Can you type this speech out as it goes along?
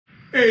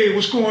Hey,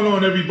 what's going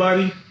on,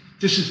 everybody?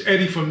 This is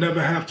Eddie from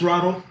Never Half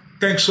Throttle.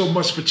 Thanks so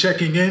much for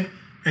checking in.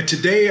 And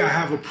today I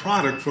have a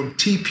product from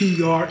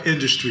TPR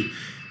Industry.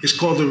 It's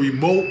called the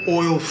Remote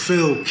Oil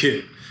Fill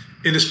Kit,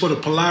 and it's for the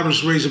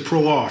Polaris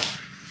Pro R.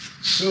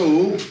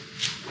 So,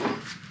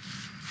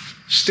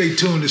 stay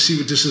tuned to see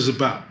what this is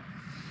about.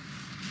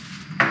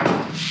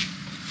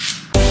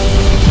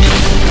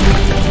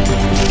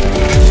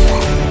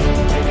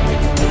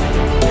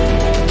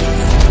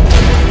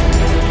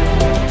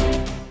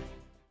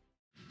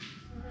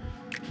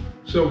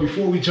 So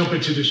before we jump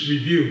into this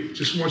review,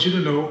 just want you to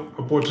know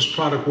I bought this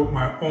product with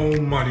my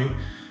own money.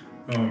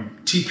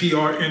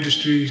 TPR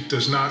Industries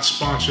does not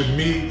sponsor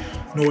me,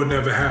 nor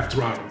Never Half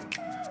Throttle.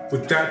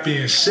 With that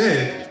being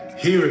said,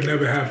 here at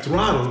Never Half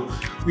Throttle,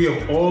 we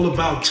are all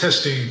about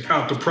testing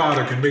out the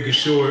product and making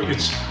sure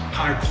it's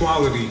high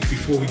quality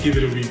before we give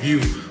it a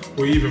review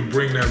or even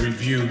bring that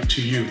review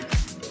to you.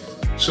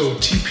 So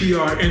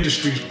TPR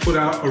Industries put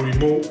out a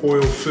Remote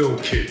Oil Fill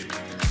Kit.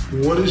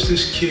 What is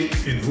this kit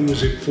and who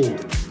is it for?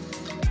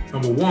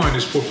 Number one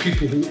is for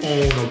people who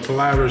own a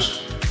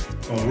Polaris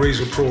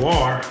Pro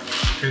R.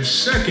 And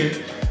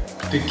second,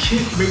 the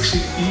kit makes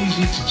it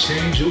easy to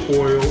change your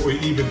oil or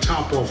even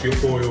top off your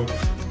oil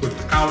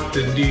without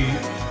the need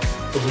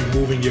of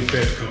removing your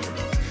bed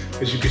cover.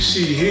 As you can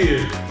see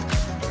here,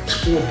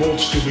 it's 4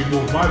 bolts to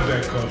remove my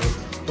bed cover.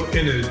 But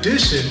in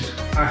addition,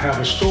 I have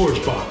a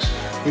storage box,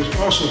 which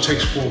also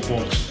takes 4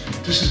 bolts.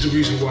 This is the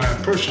reason why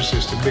I purchased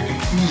this, to make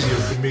it easier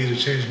for me to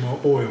change my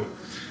oil,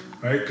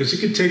 right? Because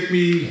it can take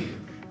me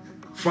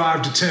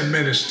 5 to 10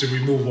 minutes to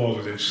remove all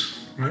of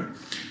this, right?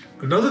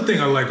 Another thing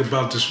I like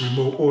about this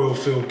Remote Oil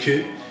Fill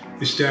Kit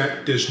is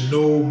that there's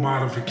no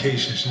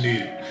modifications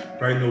needed,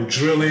 right? No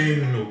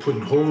drilling, no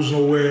putting holes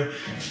nowhere.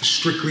 It's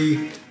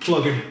strictly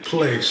plug and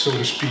play, so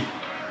to speak.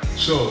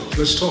 So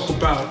let's talk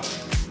about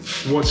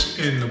what's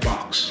in the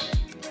box.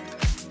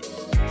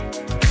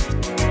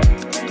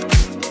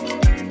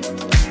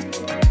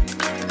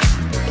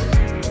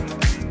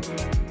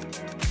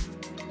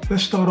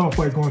 Let's start off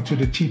by going to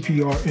the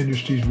TPR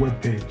Industries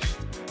webpage.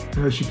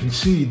 And as you can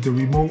see, the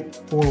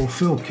Remote Oil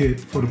Fill Kit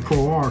for the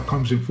Pro R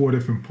comes in 4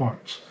 different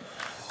parts.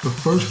 The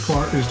first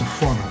part is the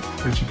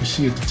funnel, as you can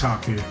see at the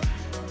top here.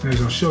 And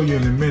as I'll show you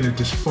in a minute,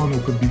 this funnel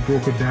could be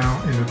broken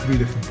down into 3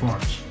 different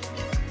parts.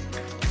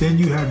 Then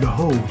you have the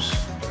hose,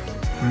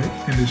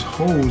 right? And this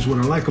hose, what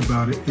I like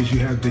about it is you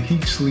have the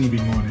heat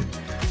sleeving on it,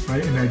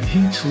 right? And that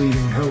heat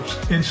sleeving helps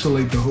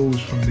insulate the hose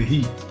from the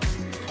heat.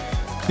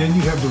 Then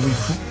you have the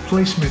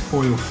replacement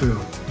oil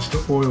fill. It's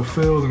the oil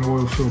fill and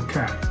oil fill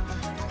cap,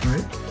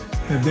 right?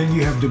 And then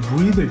you have the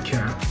breather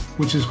cap,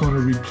 which is going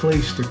to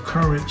replace the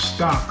current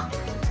stock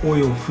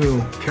oil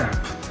fill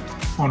cap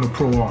on the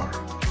Pro R.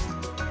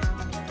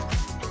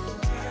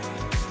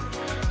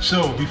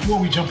 So before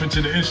we jump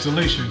into the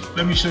installation,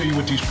 let me show you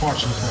what these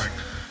parts look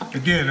like.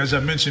 Again, as I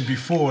mentioned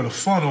before, the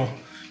funnel,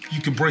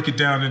 you can break it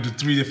down into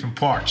 3 different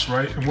parts,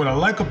 right? And what I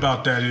like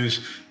about that is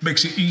it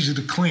makes it easy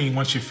to clean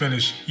once you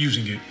finish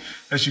using it.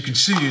 As you can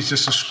see, it's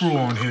just a screw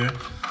on here,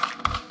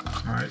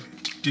 all right?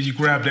 Then you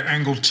grab the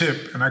angled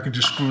tip and I can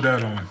just screw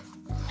that on.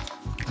 All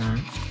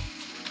right.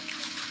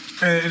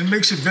 And it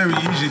makes it very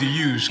easy to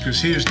use because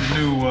here's the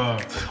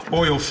new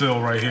oil fill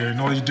right here. And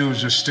all you do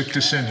is just stick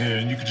this in here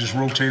and you can just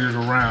rotate it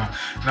around.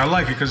 And I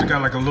like it because it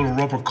got like a little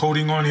rubber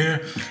coating on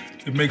here.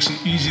 It makes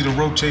it easy to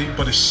rotate,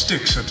 but it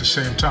sticks at the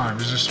same time.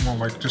 It just won't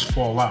like just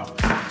fall out.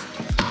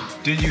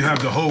 Then you have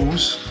the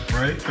hose,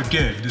 right?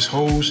 Again, this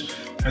hose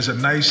has a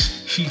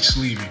nice heat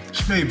sleeving.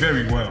 It's made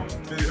very well.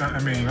 I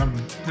mean, I'm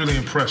really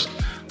impressed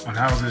on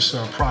how this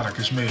product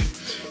is made.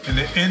 And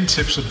the end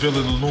tips are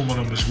billet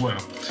aluminum as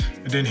well.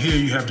 And then here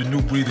you have the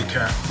new breather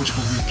cap, which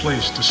will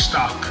replace the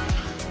stock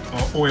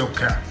oil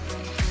cap.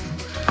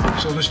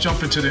 So let's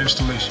jump into the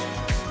installation.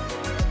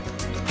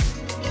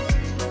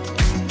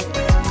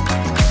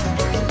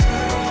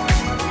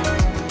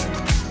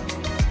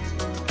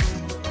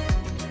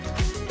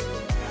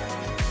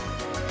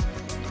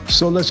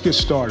 So let's get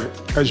started.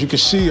 As you can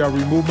see, I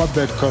removed my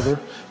bed cover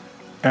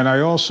and I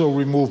also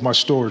removed my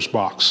storage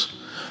box.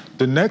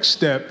 The next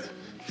step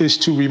is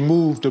to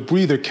remove the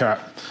breather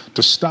cap,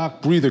 the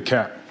stock breather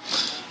cap,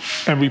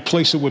 and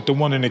replace it with the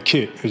one in the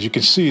kit. As you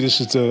can see, this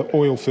is the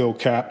oil fill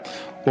cap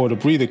or the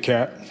breather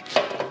cap,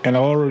 and I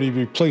already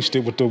replaced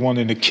it with the one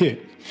in the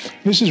kit.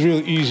 This is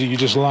really easy. You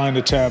just line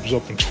the tabs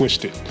up and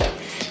twist it.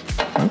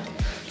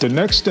 The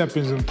next step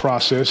in the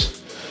process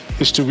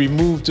is to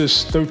remove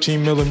this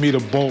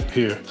 13mm bolt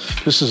here.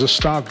 This is a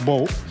stock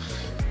bolt.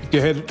 Go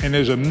ahead, and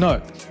there's a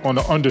nut on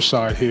the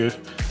underside here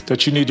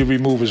that you need to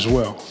remove as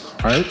well,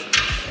 right?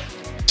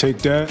 Take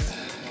that,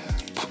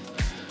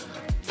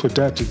 put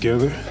that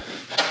together.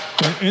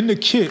 And in the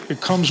kit,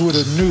 it comes with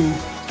a new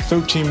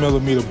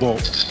 13mm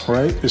bolt,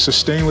 right? It's a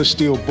stainless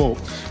steel bolt.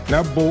 And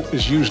that bolt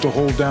is used to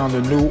hold down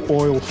the new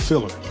oil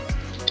filler.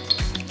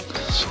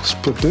 So let's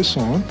put this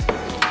on.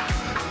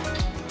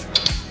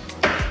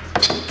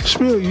 It's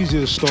really easy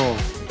to install,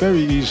 very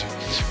easy.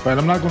 Right,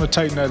 I'm not going to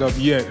tighten that up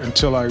yet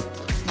until I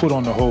put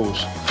on the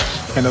hose.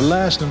 And the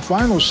last and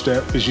final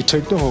step is you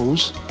take the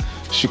hose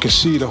As you can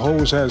see, the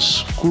hose has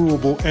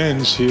screwable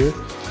ends here.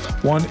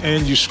 One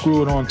end you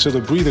screw it onto the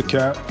breather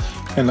cap,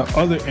 and the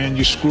other end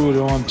you screw it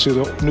onto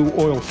the new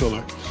oil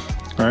filler.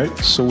 All right,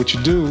 so what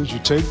you do is you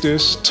take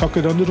this, tuck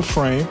it under the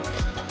frame,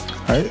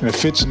 right, and it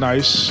fits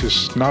nice.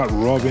 It's not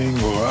rubbing,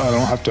 or I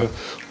don't have to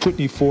put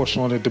any force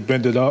on it to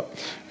bend it up.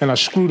 And I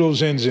screw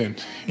those ends in,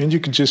 and you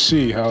can just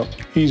see how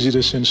easy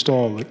this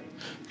install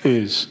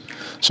is.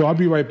 So I'll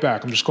be right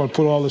back. I'm just going to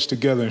put all this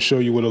together and show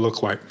you what it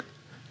looks like.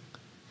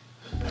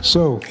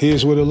 So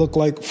here's what it looked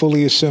like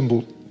fully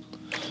assembled.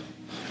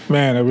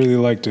 Man, I really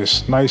like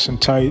this. Nice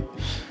and tight,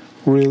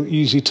 real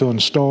easy to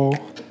install.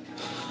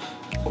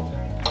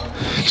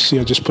 See,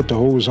 I just put the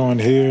hose on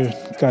here.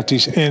 Got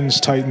these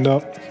ends tightened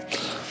up.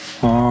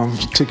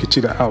 Take it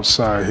to the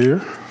outside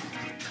here.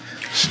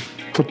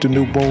 Put the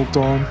new bolt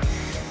on.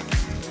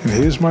 And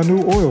here's my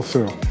new oil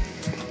fill.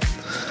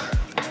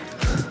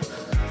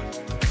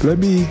 Let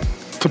me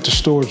put the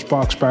storage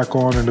box back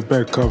on and the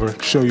bed cover,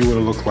 show you what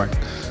it looked like.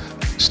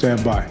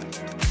 Stand by.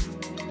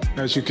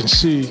 As you can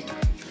see,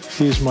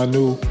 here's my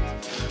new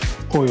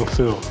oil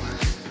fill,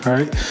 all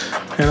right?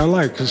 And I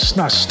like, it's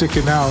not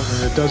sticking out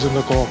and it doesn't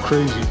look all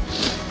crazy,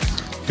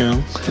 you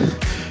know?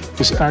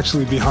 It's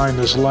actually behind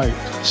this light,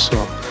 so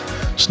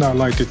it's not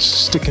like it's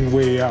sticking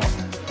way out.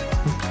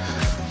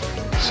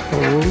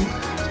 So,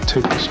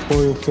 take this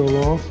oil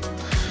fill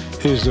off.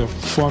 Here's the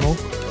funnel,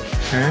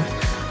 and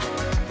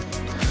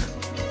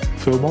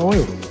fill my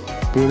oil.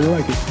 Really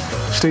like it.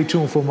 Stay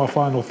tuned for my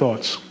final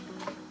thoughts.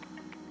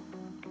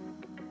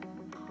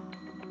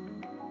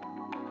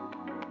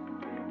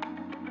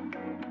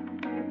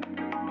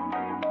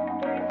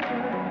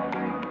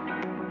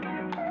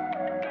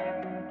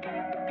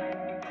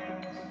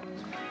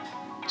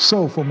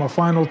 So for my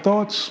final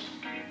thoughts,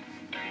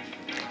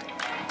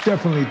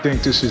 definitely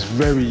think this is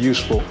very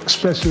useful,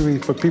 especially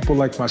for people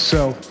like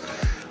myself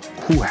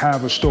who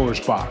have a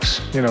storage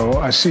box. You know,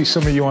 I see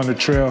some of you on the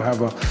trail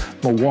have a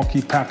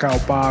Milwaukee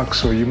pack-out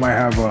box, or you might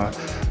have a,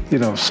 you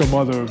know, some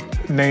other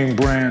name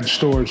brand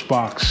storage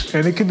box.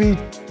 And it can be,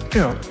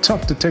 you know,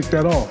 tough to take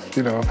that off,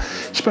 you know,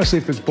 especially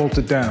if it's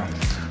bolted down.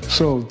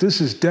 So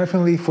this is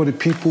definitely for the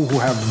people who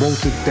have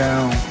bolted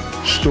down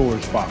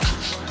storage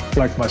boxes,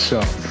 like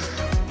myself.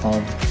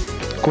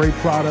 Great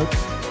product,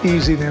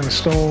 easy to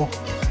install,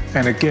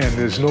 and again,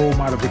 there's no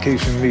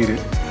modification needed.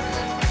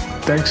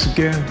 Thanks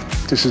again.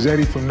 This is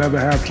Eddie from Never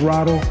Half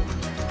Throttle.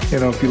 You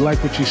know, if you like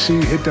what you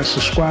see, hit that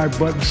subscribe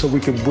button so we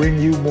can bring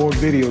you more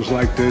videos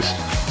like this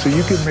so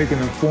you can make an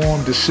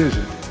informed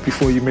decision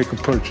before you make a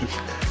purchase.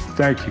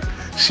 Thank you.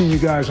 See you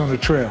guys on the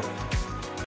trail.